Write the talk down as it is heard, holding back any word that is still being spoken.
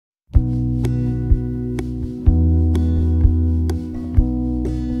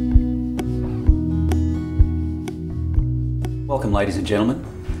Welcome, ladies and gentlemen.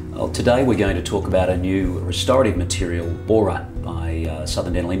 Today we're going to talk about a new restorative material, Aura, by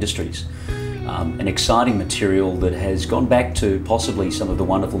Southern Dental Industries. An exciting material that has gone back to possibly some of the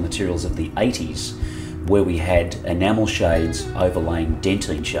wonderful materials of the 80s, where we had enamel shades overlaying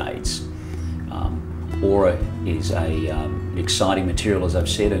dentine shades. Aura is an exciting material, as I've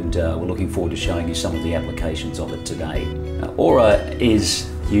said, and we're looking forward to showing you some of the applications of it today. Aura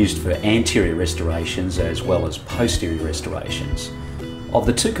is used for anterior restorations as well as posterior restorations. Of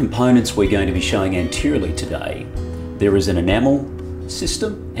the two components we're going to be showing anteriorly today, there is an enamel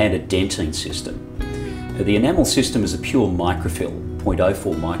system and a dentine system. The enamel system is a pure microfill,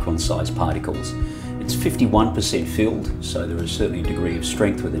 0.04 micron size particles. It's 51% filled, so there is certainly a degree of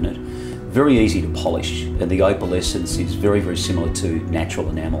strength within it. Very easy to polish, and the opalescence is very, very similar to natural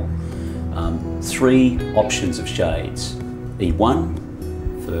enamel. Three options of shades. E1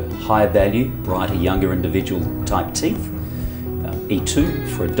 for higher value, brighter, younger individual type teeth. E2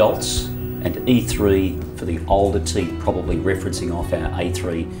 for adults, and E3 for the older teeth, probably referencing off our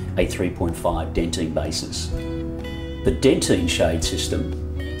A3, A3.5 dentine bases. The dentine shade system,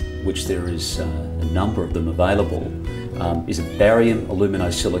 which there is a number of them available, is a barium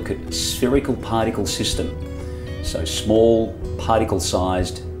aluminosilicate spherical particle system. So small particle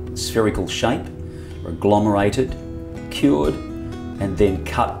sized spherical shape, agglomerated, cured, and then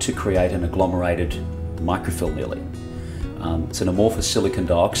cut to create an agglomerated microfill nearly. It's an amorphous silicon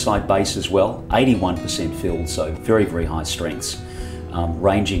dioxide base as well, 81% filled, so very, very high strengths,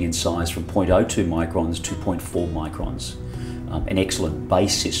 ranging in size from 0.02 microns to 0.4 microns. An excellent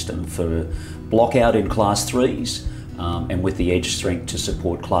base system for block out in class 3s and with the edge strength to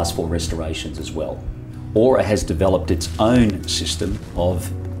support class 4 restorations as well. Aura has developed its own system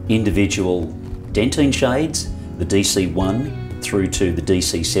of individual dentine shades, the DC1 through to the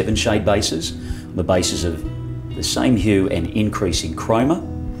DC7 shade bases, on the basis of the same hue and increasing chroma,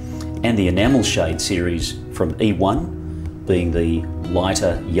 and the enamel shade series from E1 being the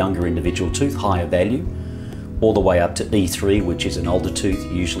lighter, younger individual tooth, higher value, all the way up to E3, which is an older tooth,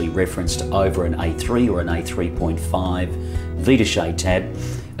 usually referenced over an A3 or an A3.5 Vita shade tab.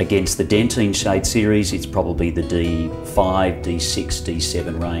 Against the dentine shade series, it's probably the D5, D6,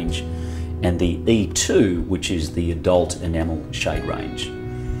 D7 range, and the E2, which is the adult enamel shade range.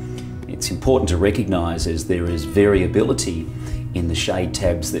 It's important to recognise, as there is variability in the shade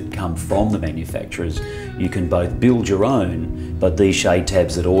tabs that come from the manufacturers, you can both build your own, but these shade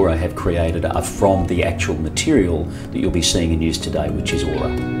tabs that Aura have created are from the actual material that you'll be seeing in use today, which is Aura.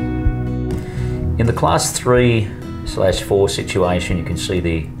 In the class 3/4 situation, you can see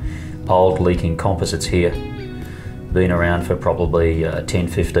the old leaking composites here, been around for probably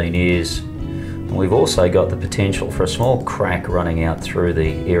 10-15 years. And we've also got the potential for a small crack running out through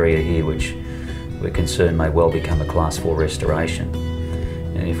the area here, which we're concerned may well become a class 4 restoration.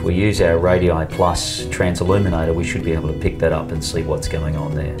 And if we use our Radii Plus transilluminator, we should be able to pick that up and see what's going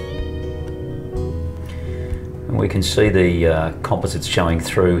on there. And we can see the composites showing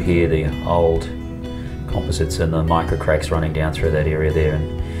through here, the old composites and the micro cracks running down through that area there.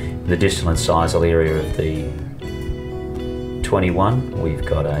 And the distal incisal area of the 21, we've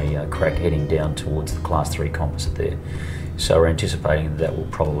got a crack heading down towards the class 3 composite there. So we're anticipating that that will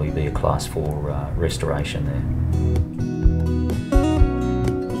probably be a class 4 restoration there.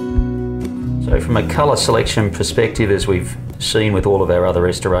 So from a colour selection perspective, as we've seen with all of our other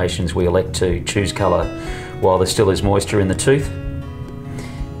restorations, we elect to choose colour while there still is moisture in the tooth.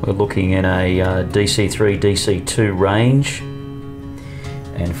 We're looking in a DC3, DC2 range,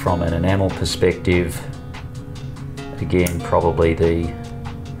 and from an enamel perspective, again probably the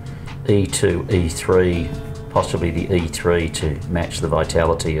E2, E3, possibly the E3 to match the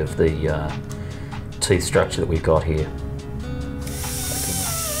vitality of the teeth structure that we've got here.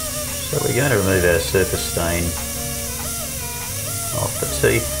 So we're going to remove our surface stain off the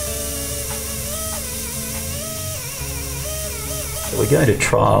teeth. So we're going to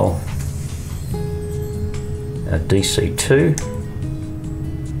trial our DC2.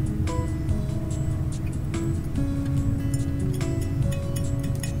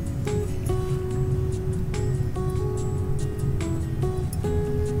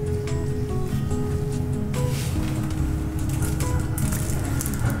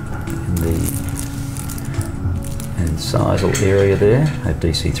 Incisal area there, at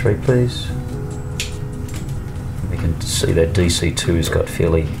DC3 please. We can see that DC2 has got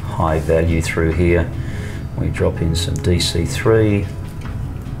fairly high value through here. We drop in some DC3.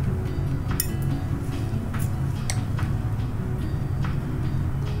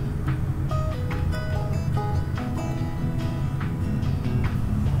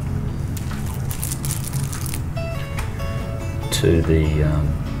 to the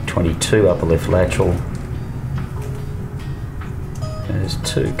 22 upper left lateral. There's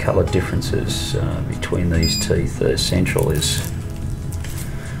two colour differences between these teeth. The central is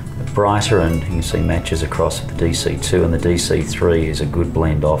brighter and you can see matches across with the DC2, and the DC3 is a good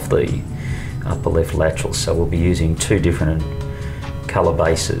blend off the upper left lateral. So we'll be using two different colour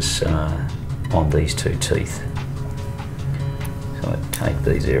bases on these two teeth. So I take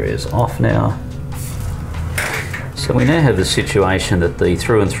these areas off now. So we now have the situation that the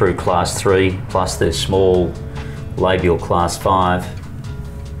through and through class 3 plus their small labial class 5,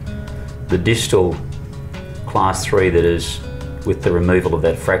 the distal class 3 that is with the removal of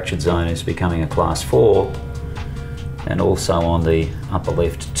that fractured zone is becoming a class 4, and also on the upper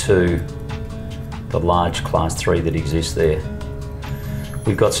left 2, the large class 3 that exists there.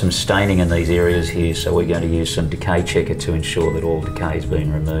 We've got some staining in these areas here, so we're going to use some decay checker to ensure that all decay has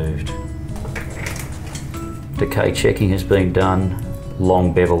been removed. Decay checking has been done,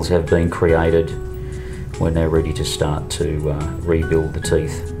 long bevels have been created. We're now ready to start to rebuild the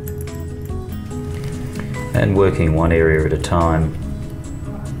teeth. And working one area at a time,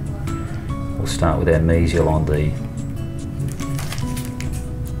 we'll start with our mesial on the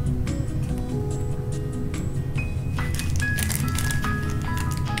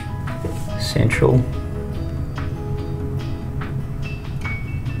central.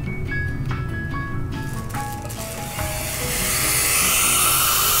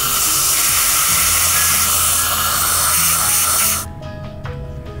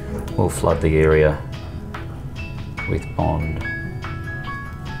 We'll flood the area with bond.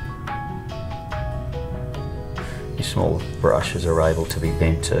 Your small brushes are able to be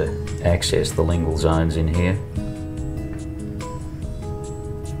bent to access the lingual zones in here.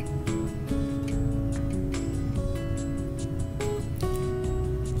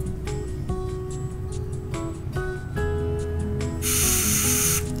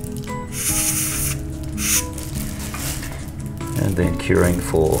 And then curing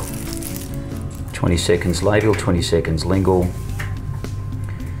for 20 seconds labial, 20 seconds lingual,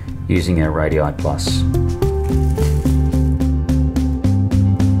 using our radii plus.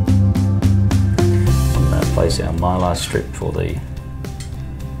 We'll now place our mylar strip for the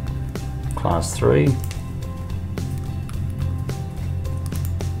class 3.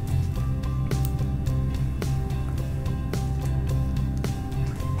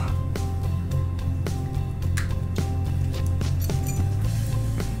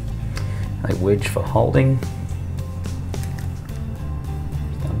 A wedge for holding.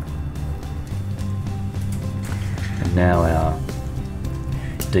 And now our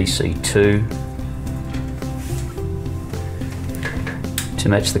DC2 to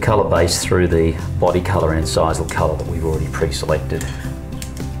match the colour base through the body colour and incisal colour that we've already pre-selected.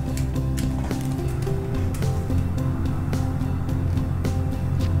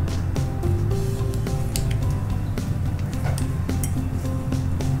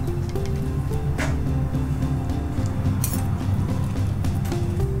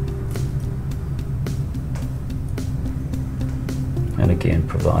 And again,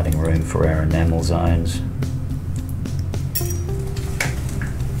 providing room for our enamel zones.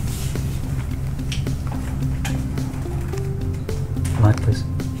 Light, please.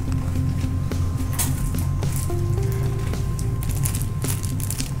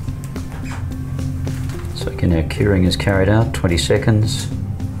 So again, our curing is carried out, 20 seconds.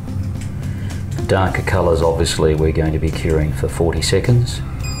 Darker colours, obviously, we're going to be curing for 40 seconds.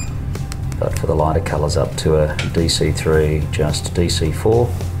 But for the lighter colours up to a DC3, just DC4,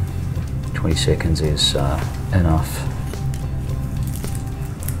 20 seconds is enough.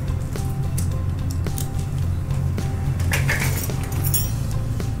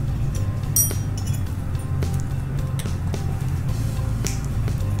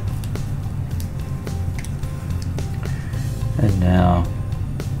 And now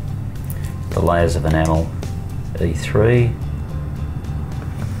the layers of enamel E3.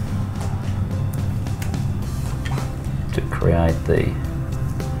 To create the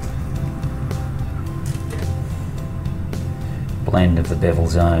blend of the bevel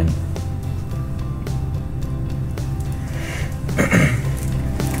zone.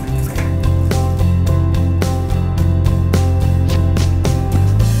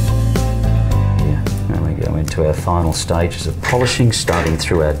 Now we go into our final stages of polishing, starting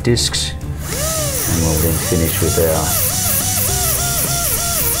through our discs, and we'll then finish with our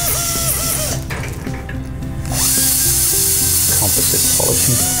composite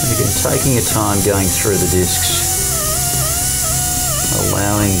polishing. And again, taking your time going through the discs,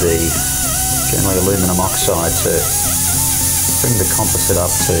 allowing the generally aluminum oxide to bring the composite up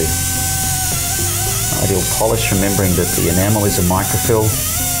to a Ideal polish, remembering that the enamel is a microfill,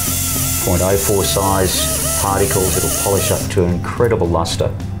 0.04 size particles. It'll polish up to an incredible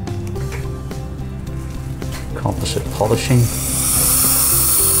luster. Composite polishing.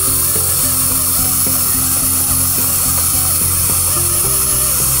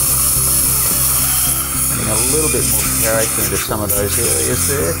 Adding a little bit more character into some of those areas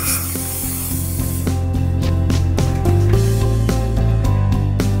there.